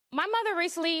My mother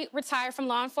recently retired from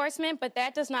law enforcement, but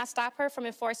that does not stop her from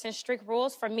enforcing strict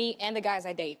rules for me and the guys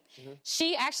I date.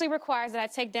 She actually requires that I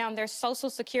take down their social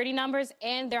security numbers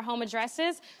and their home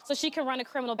addresses so she can run a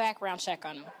criminal background check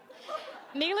on them.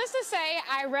 Needless to say,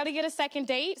 I rarely get a second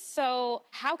date, so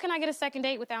how can I get a second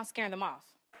date without scaring them off?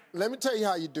 Let me tell you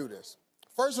how you do this.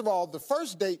 First of all, the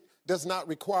first date does not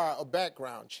require a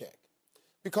background check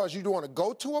because you want to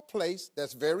go to a place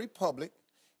that's very public.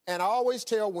 And I always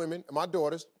tell women, my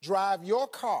daughters, drive your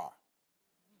car.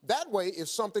 That way, if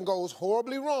something goes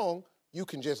horribly wrong, you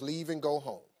can just leave and go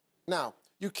home. Now,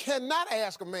 you cannot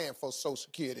ask a man for a social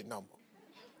security number.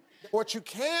 What you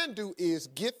can do is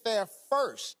get there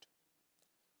first.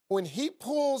 When he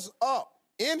pulls up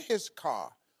in his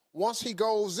car, once he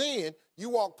goes in, you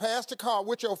walk past the car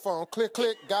with your phone, click,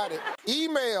 click, got it.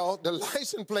 Email the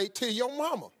license plate to your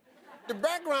mama. The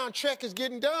background check is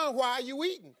getting done while you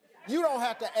eating. You don't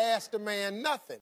have to ask the man nothing.